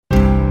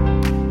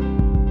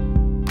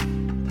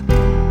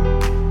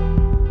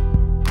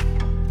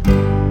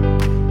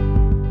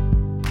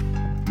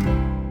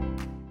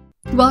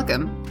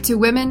Welcome to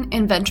Women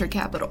in Venture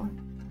Capital.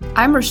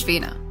 I'm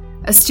Rashvina,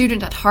 a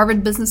student at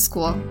Harvard Business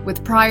School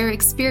with prior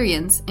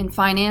experience in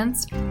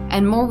finance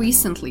and more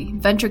recently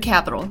venture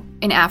capital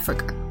in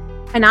Africa.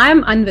 And I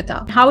am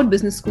Anvita, Harvard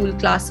Business School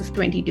class of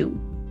 22.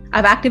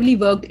 I've actively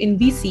worked in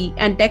VC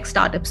and tech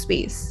startup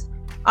space.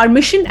 Our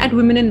mission at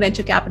Women in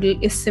Venture Capital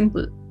is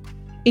simple: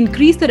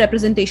 increase the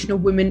representation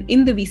of women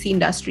in the VC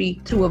industry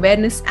through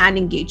awareness and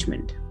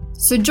engagement.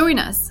 So join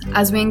us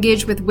as we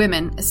engage with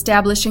women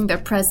establishing their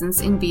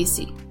presence in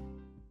VC.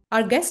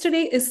 Our guest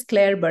today is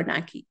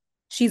Biernacki.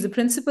 She's a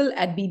principal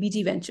at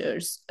BBG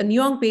Ventures, a New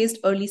York-based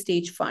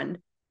early-stage fund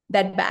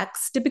that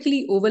backs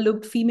typically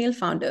overlooked female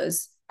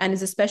founders and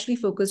is especially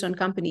focused on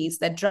companies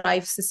that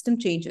drive system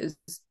changes,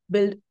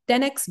 build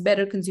 10x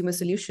better consumer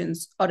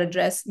solutions, or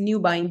address new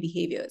buying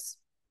behaviors.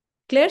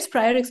 Claire's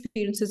prior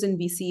experiences in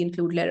VC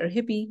include Lerer,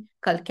 Hippeau,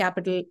 Cult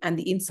Capital, and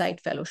the Insight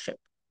Fellowship.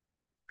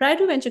 Prior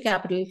to venture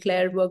capital,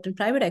 Claire worked in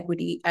private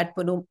equity at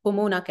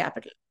Pomona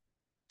Capital.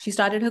 She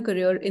started her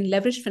career in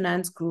leveraged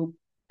finance group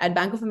at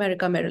Bank of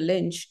America Merrill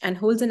Lynch and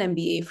holds an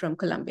MBA from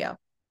Columbia.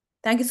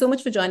 Thank you so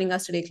much for joining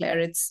us today, Claire.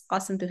 It's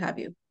awesome to have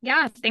you.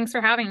 Yeah, thanks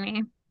for having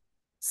me.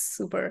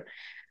 Super.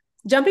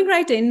 Jumping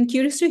right in,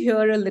 curious to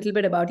hear a little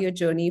bit about your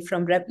journey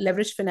from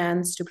leveraged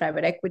finance to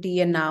private equity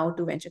and now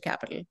to venture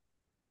capital.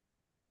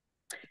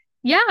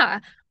 Yeah.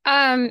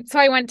 So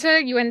I went to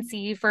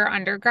UNC for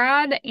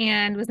undergrad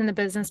and was in the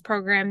business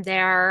program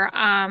there.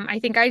 I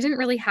think I didn't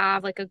really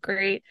have like a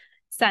great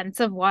sense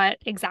of what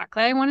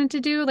exactly I wanted to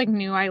do. Like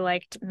knew I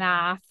liked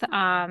math,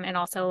 and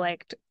also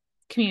liked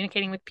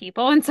communicating with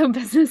people. And so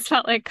business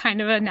felt like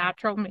kind of a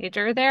natural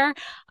major there.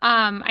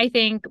 I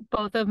think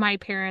both of my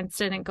parents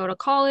didn't go to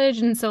college.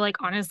 And so like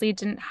honestly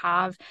didn't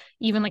have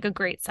even like a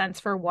great sense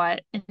for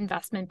what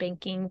investment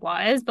banking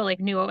was, but like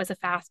knew it was a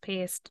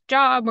fast-paced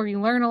job where you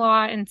learn a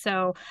lot. And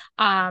so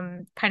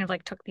kind of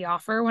like took the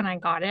offer when I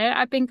got it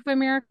at Bank of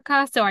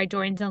America. So I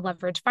joined the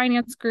leverage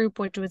finance group,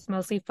 which was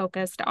mostly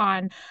focused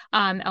on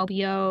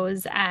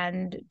LBOs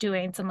and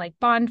doing some like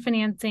bond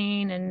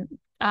financing and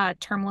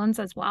term loans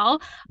as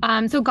well.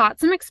 So got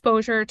some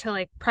exposure to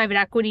like private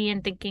equity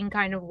and thinking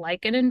kind of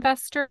like an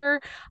investor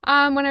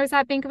when I was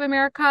at Bank of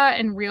America,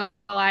 and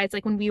realized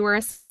like when we were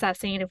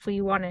assessing if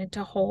we wanted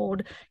to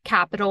hold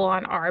capital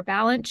on our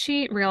balance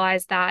sheet,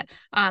 realized that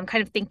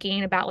kind of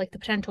thinking about like the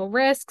potential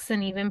risks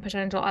and even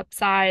potential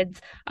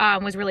upsides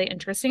was really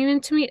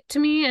interesting to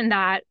me, and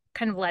that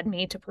kind of led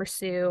me to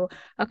pursue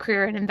a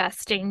career in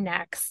investing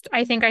next.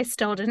 I think I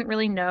still didn't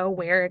really know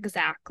where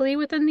exactly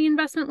within the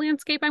investment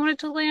landscape I wanted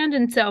to land.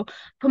 And so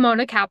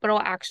Pomona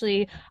Capital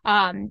actually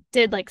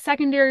did like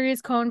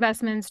secondaries,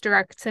 co-investments,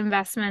 direct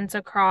investments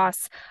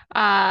across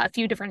a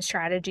few different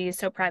strategies.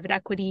 So private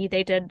equity,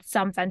 they did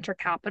some venture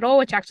capital,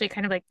 which actually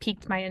kind of like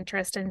piqued my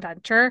interest in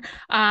venture.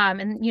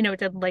 And, you know,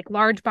 did like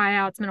large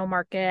buyouts, middle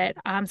market.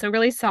 So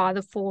really saw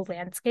the full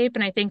landscape.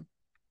 And I think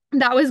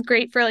that was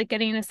great for like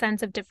getting a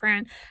sense of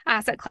different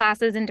asset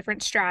classes and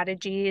different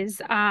strategies.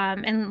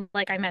 And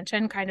like I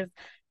mentioned, kind of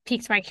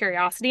piqued my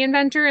curiosity in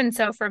venture. And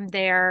so from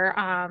there,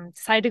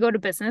 decided to go to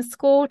business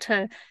school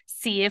to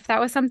see if that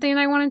was something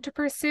I wanted to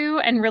pursue,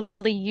 and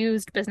really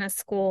used business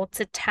school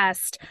to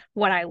test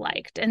what I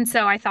liked. And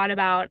so I thought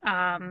about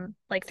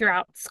like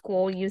throughout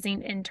school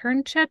using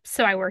internships.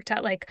 So I worked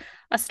at like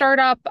a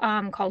startup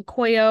called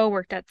Koyo,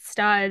 worked at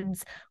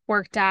Studs,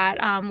 worked at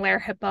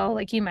Lerer Hippeau,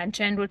 like you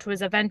mentioned, which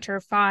was a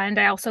venture fund.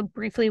 I also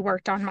briefly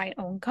worked on my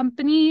own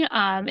company in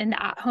the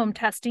at-home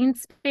testing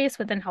space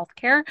within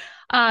healthcare.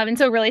 And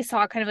so really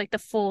saw kind of like the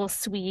full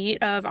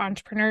suite of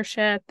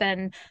entrepreneurship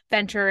and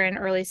venture and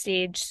early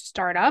stage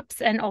startups,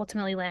 and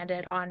ultimately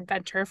landed on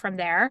venture from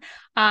there.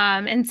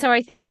 And so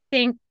I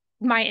think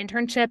my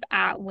internship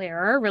at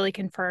Lerer really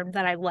confirmed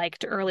that I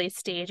liked early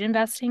stage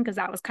investing, because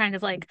that was kind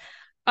of like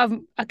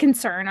a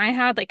concern I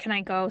had, like, can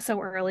I go so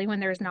early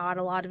when there's not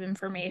a lot of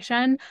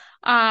information?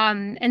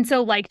 And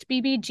so liked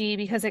BBG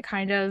because it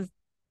kind of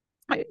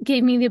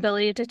gave me the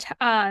ability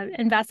to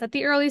invest at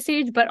the early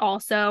stage, but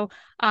also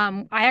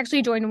I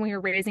actually joined when we were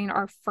raising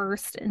our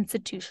first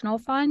institutional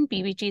fund.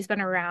 BBG's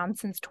been around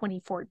since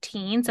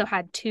 2014, so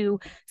had two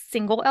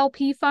single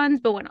LP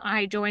funds, but when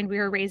I joined, we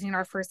were raising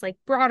our first like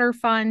broader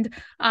fund.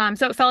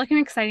 So it felt like an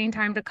exciting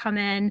time to come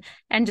in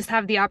and just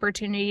have the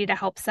opportunity to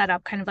help set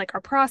up kind of like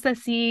our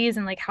processes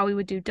and like how we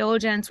would do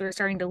diligence. We were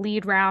starting to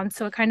lead rounds,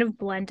 so it kind of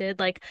blended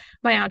like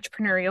my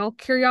entrepreneurial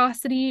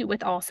curiosity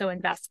with also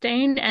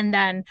investing, and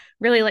then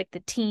really like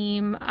the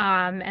team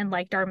and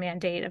liked our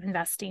mandate of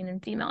investing in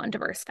female and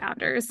diverse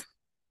founders.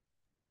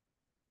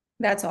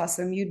 That's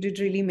awesome. You did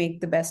really make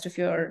the best of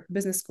your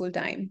business school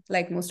time,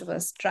 like most of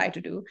us try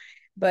to do,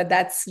 but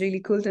that's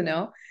really cool to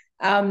know.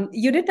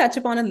 You did touch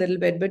upon a little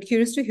bit, but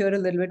curious to hear a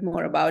little bit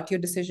more about your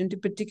decision to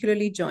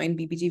particularly join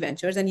BBG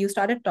Ventures. And you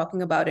started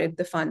talking about it,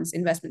 the fund's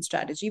investment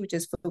strategy, which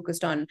is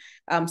focused on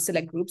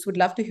select groups. Would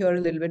love to hear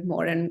a little bit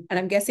more. And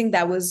I'm guessing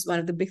that was one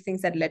of the big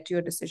things that led to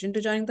your decision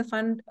to join the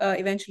fund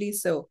eventually.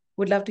 So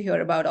would love to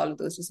hear about all of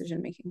those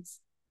decision makings.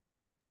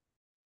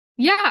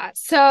 Yeah.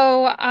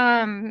 So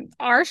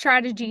our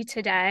strategy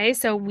today,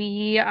 so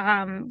we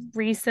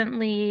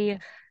recently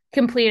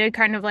completed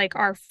kind of like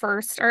our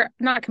first, or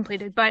not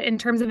completed, but in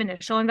terms of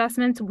initial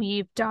investments,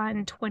 we've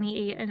done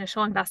 28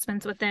 initial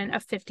investments within a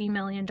 $50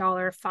 million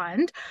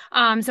fund.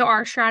 So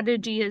our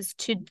strategy is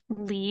to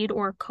lead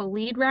or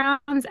co-lead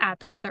rounds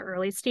at the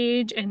early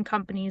stage in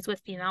companies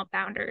with female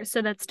founders.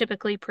 So that's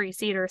typically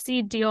pre-seed or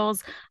seed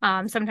deals.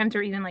 Sometimes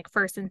we're even like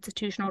first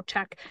institutional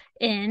check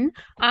in.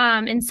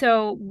 And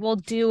so we'll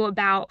do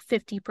about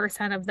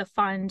 50% of the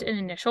fund in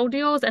initial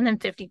deals, and then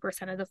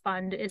 50% of the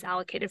fund is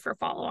allocated for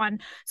follow-on.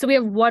 So we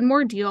have one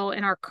more deal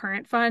in our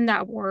current fund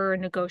that we're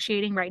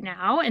negotiating right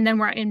now, and then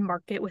we're in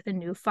market with a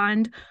new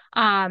fund.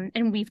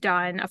 And we've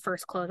done a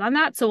first close on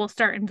that. So we'll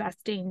start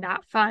investing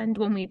that fund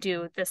when we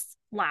do this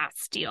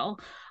last deal.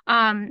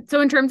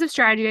 So in terms of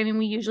strategy, I mean,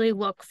 we usually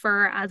look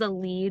for, as a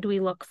lead, we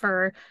look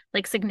for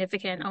like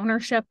significant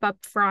ownership up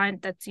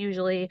front. That's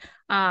usually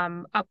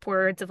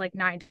upwards of like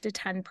 9 to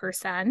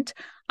 10%.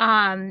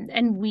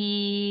 And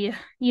we,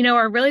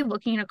 are really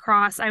looking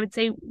across, I would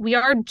say we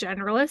are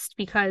generalist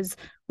because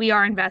we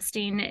are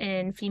investing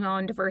in female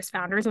and diverse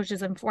founders, which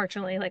is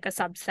unfortunately like a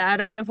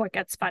subset of what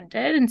gets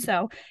funded. And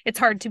so it's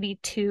hard to be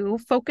too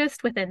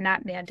focused within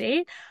that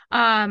mandate.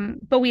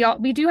 But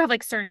we do have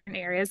like certain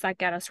areas that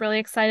get us really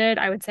excited.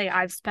 I would say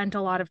I've spent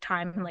a lot of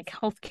time in like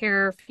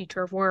healthcare,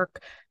 future of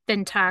work,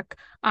 fintech.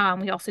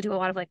 We also do a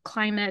lot of like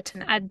climate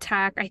and ed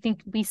tech. I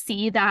think we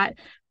see that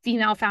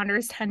female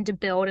founders tend to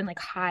build in like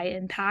high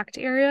impact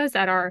areas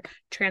that are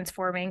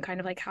transforming kind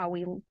of like how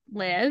we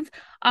live.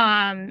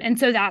 And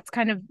so that's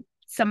kind of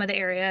some of the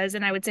areas.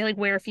 And I would say like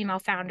where female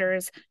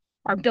founders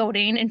are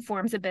building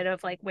informs a bit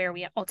of like where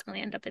we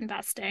ultimately end up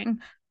investing.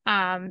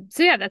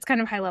 So yeah, that's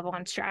kind of high level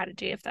on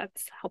strategy, if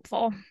that's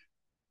helpful.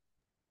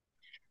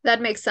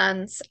 That makes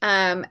sense.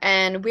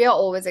 And we are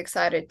always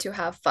excited to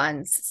have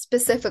funds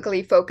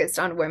specifically focused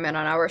on women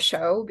on our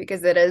show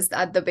because it is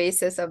at the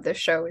basis of the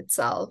show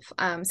itself.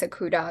 So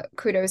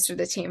kudos to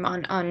the team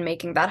on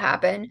making that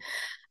happen.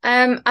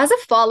 As a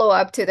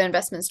follow-up to the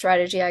investment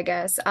strategy, I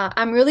guess,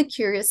 I'm really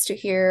curious to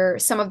hear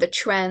some of the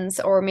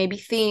trends or maybe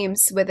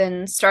themes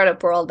within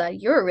startup world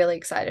that you're really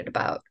excited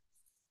about.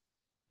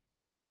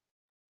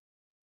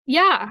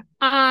 Yeah.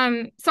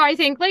 So I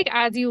think like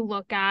as you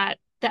look at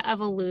the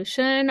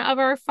evolution of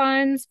our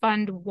funds,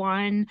 fund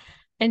one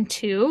and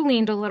two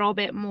leaned a little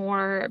bit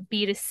more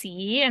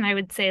B2C. And I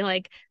would say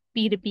like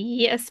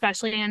B2B,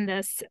 especially in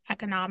this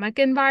economic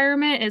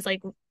environment, is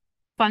like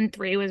fund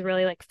three was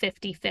really like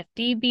 50-50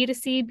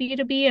 B2C,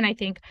 B2B. And I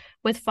think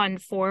with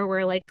fund four,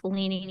 we're like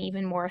leaning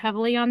even more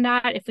heavily on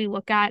that. If we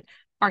look at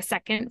our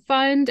second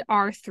fund,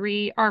 our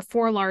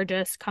four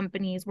largest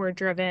companies were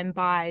driven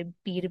by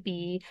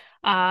B2B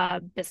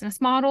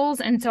business models.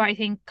 And so I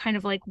think kind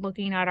of like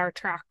looking at our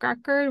track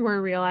record,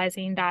 we're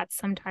realizing that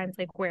sometimes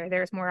like where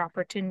there's more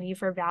opportunity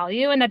for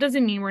value. And that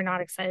doesn't mean we're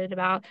not excited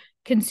about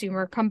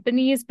consumer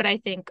companies, but I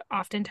think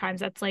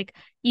oftentimes that's like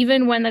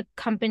even when the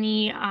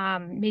company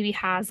maybe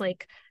has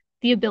like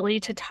the ability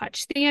to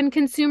touch the end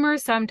consumer,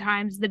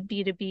 sometimes the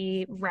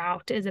B2B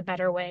route is a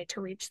better way to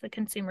reach the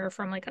consumer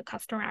from like a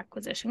customer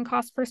acquisition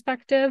cost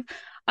perspective.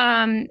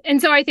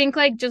 And so I think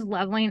like just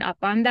leveling up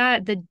on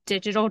that, the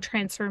digital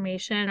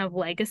transformation of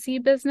legacy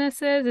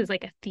businesses is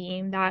like a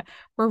theme that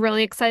we're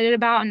really excited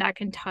about, and that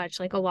can touch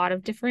like a lot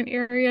of different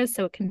areas.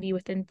 So it can be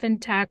within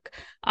fintech,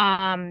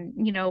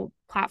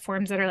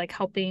 platforms that are like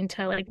helping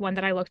to like one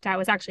that I looked at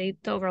was actually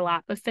the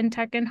overlap of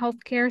fintech and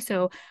healthcare.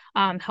 So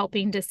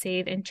helping to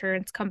save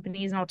insurance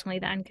companies and ultimately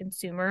the end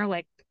consumer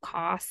like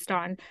cost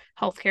on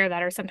healthcare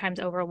that are sometimes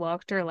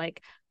overlooked or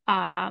like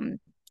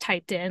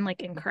typed in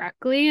like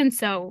incorrectly. And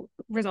so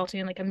resulting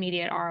in like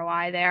immediate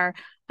ROI there.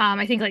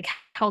 I think like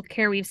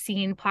healthcare, we've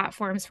seen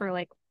platforms for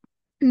like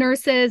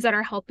nurses that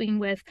are helping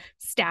with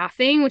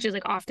staffing, which is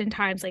like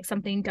oftentimes like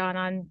something done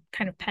on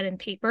kind of pen and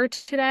paper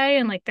today.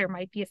 And like there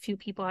might be a few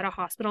people at a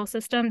hospital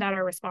system that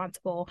are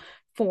responsible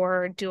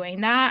for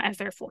doing that as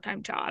their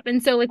full-time job.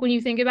 And so like when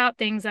you think about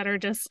things that are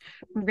just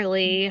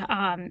really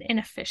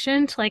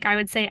inefficient, like I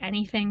would say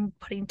anything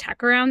putting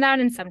tech around that,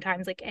 and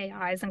sometimes like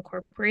AI is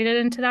incorporated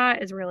into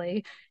that, is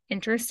really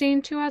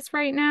interesting to us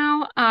right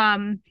now.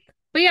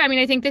 But yeah, I mean,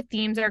 I think the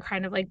themes are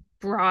kind of like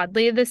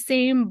broadly the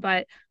same,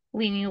 but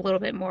leaning a little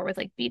bit more with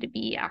like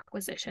B2B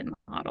acquisition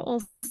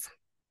models.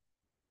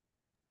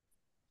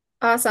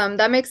 Awesome.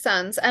 That makes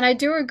sense. And I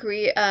do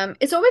agree.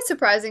 It's always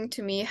surprising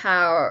to me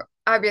how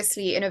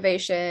obviously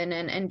innovation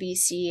and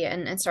VC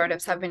and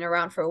startups have been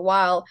around for a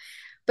while.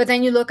 But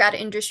then you look at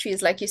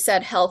industries, like you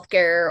said,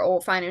 healthcare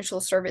or financial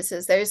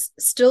services, there's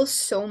still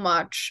so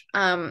much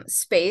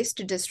space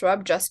to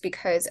disrupt just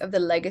because of the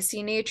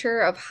legacy nature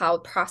of how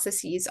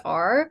processes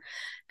are.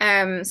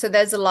 So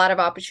there's a lot of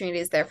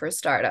opportunities there for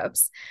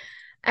startups.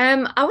 I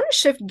want to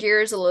shift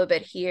gears a little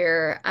bit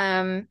here.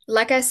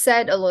 Like I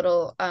said a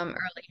little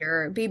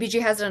earlier, BBG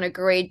has done a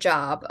great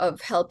job of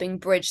helping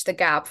bridge the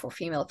gap for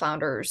female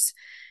founders.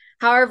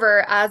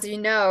 However, as you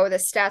know, the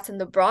stats in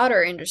the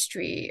broader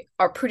industry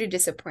are pretty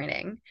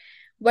disappointing.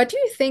 What do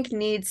you think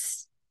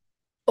needs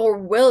or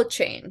will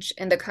change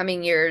in the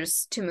coming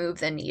years to move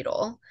the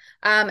needle?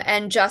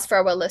 And just for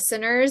our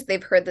listeners,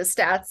 they've heard the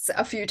stats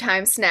a few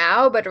times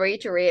now, but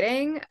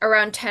reiterating,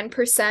 around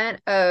 10%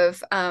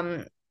 of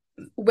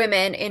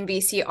women in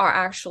VC are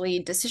actually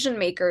decision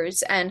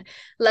makers, and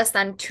less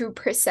than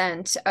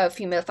 2% of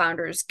female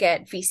founders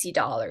get VC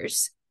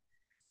dollars.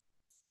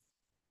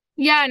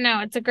 Yeah, no,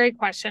 it's a great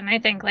question. I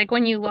think like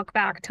when you look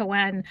back to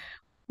when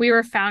we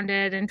were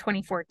founded in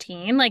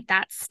 2014, like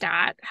that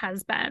stat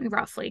has been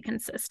roughly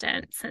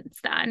consistent since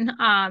then.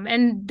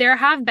 And there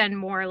have been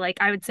more, like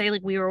I would say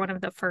like we were one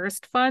of the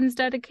first funds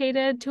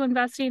dedicated to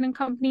investing in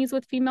companies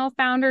with female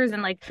founders,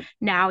 and like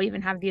now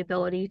even have the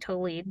ability to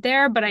lead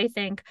there. But I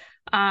think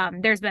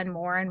there's been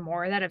more and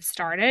more that have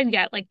started,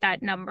 yet like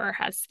that number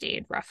has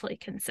stayed roughly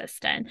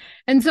consistent.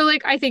 And so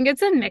like I think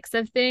it's a mix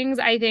of things.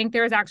 I think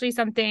there was actually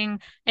something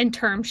in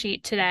term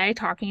sheet today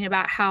talking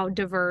about how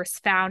diverse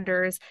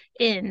founders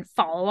in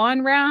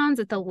follow-on rounds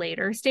at the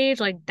later stage,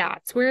 like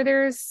that's where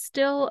there's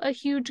still a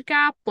huge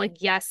gap. Like,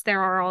 yes,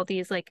 there are all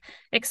these like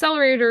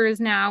accelerators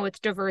now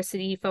with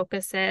diversity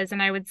focuses.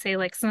 And I would say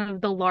like some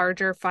of the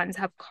larger funds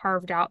have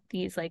carved out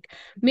these like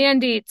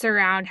mandates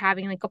around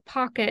having like a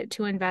pocket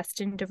to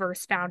invest in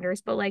diverse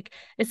founders. But like,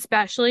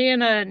 especially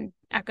in an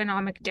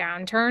economic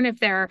downturn, if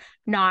they're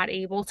not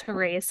able to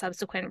raise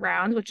subsequent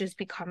rounds, which is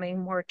becoming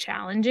more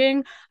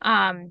challenging,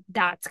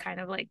 that's kind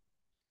of like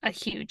a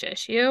huge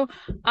issue.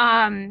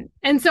 And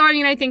so, I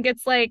mean, I think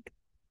it's like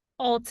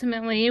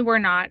ultimately we're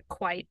not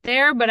quite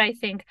there, but I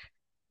think,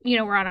 you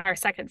know, we're on our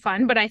second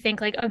fund, but I think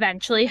like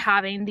eventually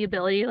having the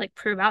ability to like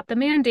prove out the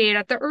mandate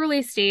at the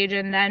early stage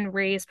and then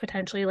raise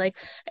potentially like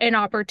an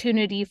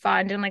opportunity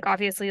fund, and like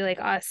obviously like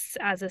us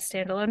as a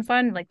standalone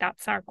fund, like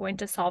that's not going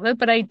to solve it.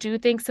 But I do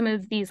think some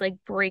of these like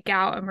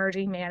breakout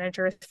emerging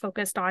managers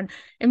focused on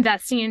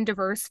investing in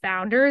diverse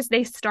founders,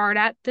 they start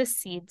at the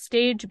seed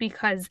stage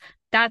because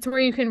that's where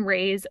you can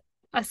raise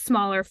a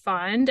smaller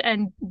fund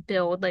and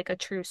build like a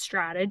true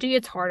strategy.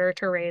 It's harder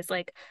to raise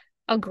like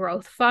a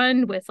growth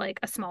fund with like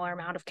a smaller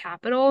amount of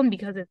capital, and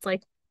because it's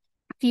like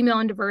female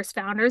and diverse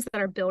founders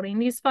that are building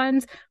these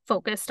funds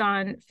focused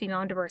on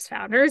female and diverse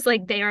founders,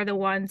 like they are the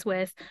ones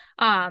with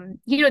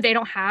you know, they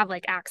don't have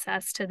like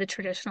access to the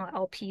traditional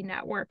LP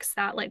networks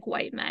that like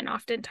white men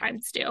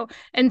oftentimes do.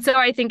 And so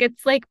I think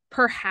it's like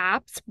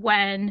perhaps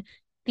when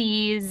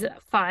these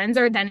funds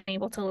are then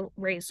able to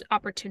raise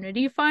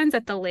opportunity funds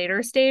at the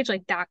later stage,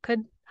 like that could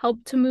help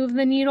to move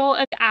the needle.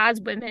 And as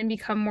women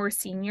become more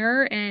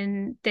senior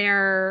in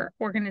their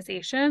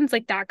organizations,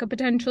 like that could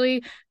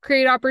potentially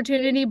create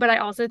opportunity. But I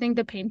also think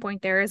the pain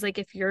point there is like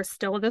if you're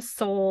still the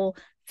sole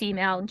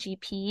female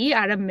GP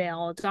at a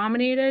male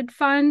dominated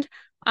fund,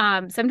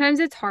 sometimes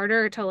it's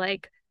harder to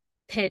like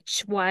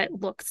pitch what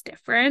looks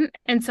different.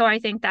 And so I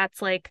think that's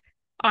like,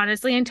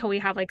 honestly, until we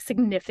have like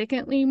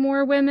significantly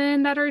more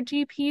women that are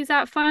GPs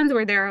at funds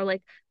where there are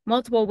like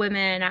multiple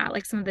women at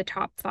like some of the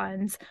top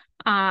funds,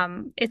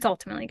 it's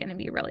ultimately going to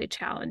be really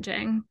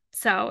challenging.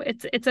 So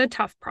it's a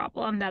tough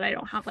problem that I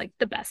don't have like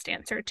the best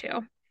answer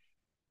to.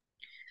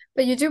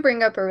 But you do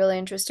bring up a really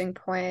interesting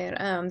point.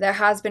 There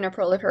has been a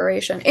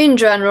proliferation in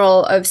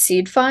general of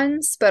seed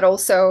funds, but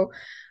also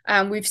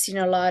we've seen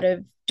a lot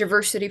of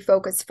diversity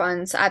focused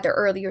funds at the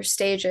earlier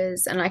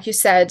stages. And like you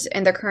said,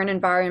 in the current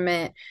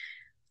environment,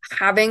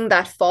 having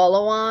that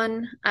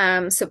follow-on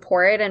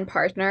support and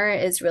partner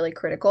is really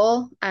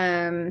critical.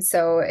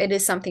 So it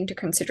is something to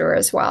consider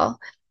as well.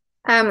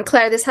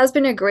 Claire, this has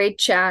been a great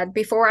chat.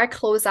 Before I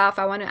close off,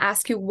 I want to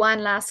ask you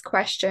one last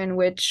question,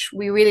 which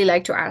we really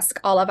like to ask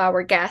all of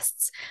our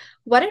guests.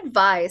 What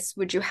advice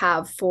would you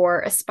have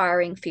for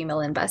aspiring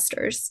female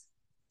investors?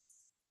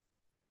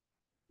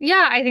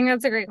 Yeah, I think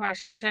that's a great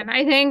question.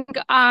 I think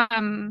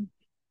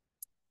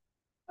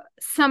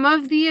some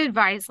of the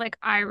advice like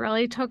I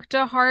really took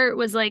to heart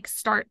was like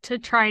start to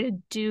try to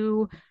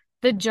do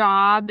the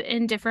job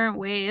in different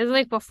ways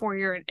like before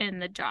you're in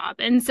the job.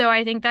 And so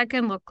I think that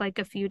can look like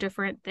a few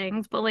different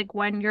things, but like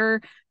when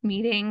you're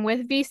meeting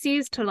with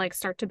VCs to like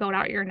start to build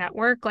out your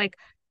network, like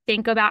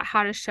think about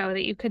how to show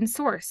that you can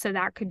source. So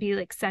that could be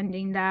like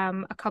sending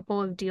them a couple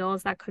of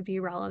deals that could be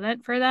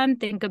relevant for them.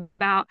 Think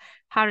about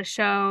how to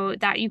show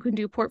that you can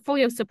do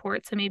portfolio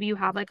support. So maybe you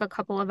have like a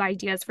couple of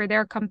ideas for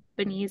their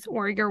companies,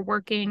 or you're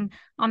working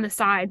on the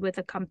side with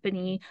a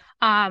company.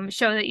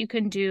 Show that you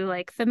can do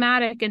like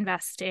thematic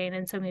investing.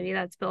 And so maybe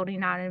that's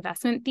building out an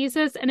investment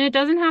thesis. And it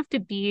doesn't have to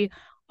be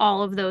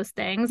all of those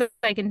things.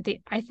 I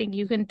think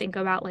you can think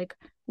about like,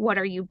 what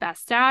are you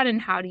best at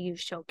and how do you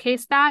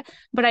showcase that?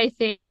 But I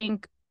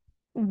think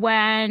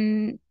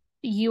when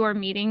you are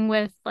meeting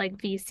with like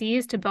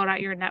VCs to build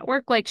out your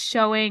network, like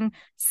showing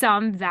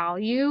some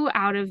value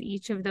out of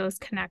each of those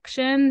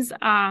connections.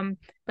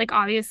 Like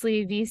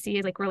obviously VC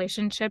is like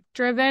relationship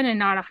driven and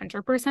not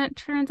 100%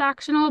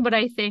 transactional, but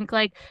I think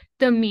like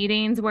the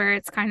meetings where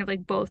it's kind of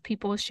like both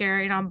people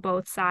sharing on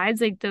both sides,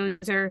 like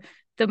those are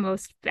the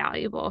most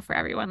valuable for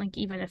everyone, like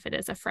even if it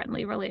is a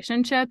friendly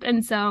relationship.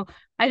 And so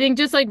I think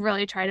just like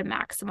really try to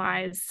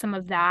maximize some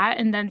of that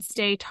and then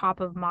stay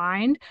top of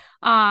mind.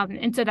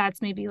 And so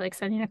that's maybe like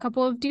sending a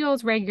couple of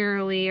deals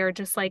regularly, or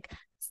just like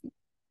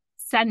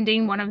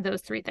sending one of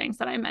those 3 things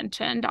that I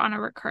mentioned on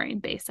a recurring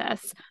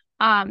basis.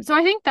 So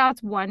I think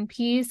that's one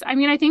piece. I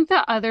mean, I think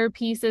the other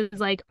piece is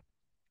like,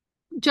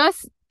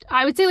 just,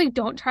 I would say like,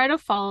 don't try to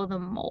follow the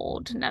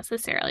mold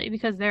necessarily,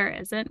 because there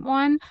isn't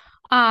one.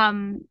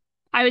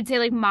 I would say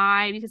like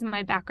because of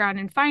my background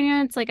in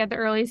finance, like at the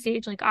early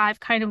stage, like I've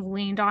kind of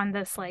leaned on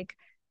this like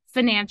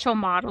financial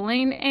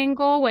modeling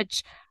angle,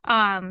 which,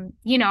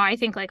 I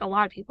think like a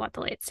lot of people at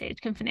the late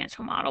stage can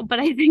financial model, but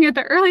I think at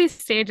the early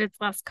stage, it's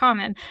less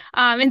common.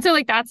 And so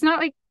like, that's not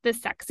like the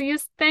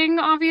sexiest thing,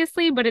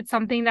 obviously, but it's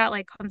something that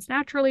like comes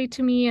naturally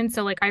to me. And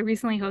so like, I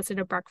recently hosted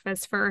a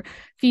breakfast for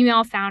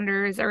female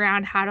founders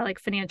around how to like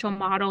financial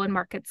model and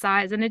market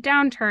size in a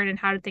downturn and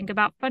how to think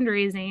about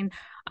fundraising.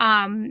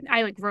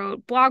 I like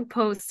wrote blog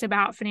posts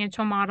about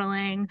financial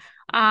modeling.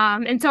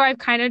 And so I've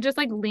kind of just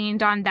like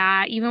leaned on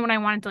that, even when I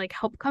wanted to like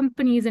help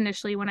companies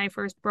initially when I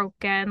first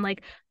broke in,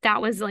 like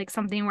that was like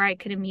something where I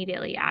could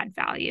immediately add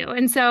value.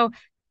 And so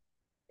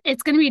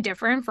it's going to be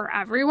different for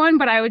everyone,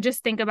 but I would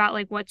just think about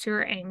like, what's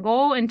your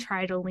angle and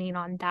try to lean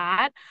on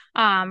that,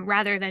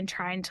 rather than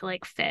trying to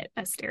like fit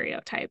a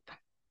stereotype.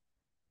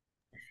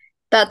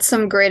 That's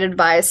some great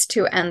advice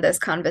to end this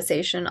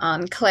conversation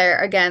on. Claire,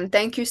 again,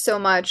 thank you so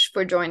much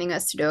for joining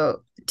us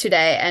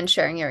today and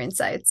sharing your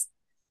insights.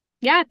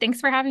 Yeah, thanks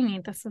for having me.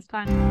 This was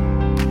fun.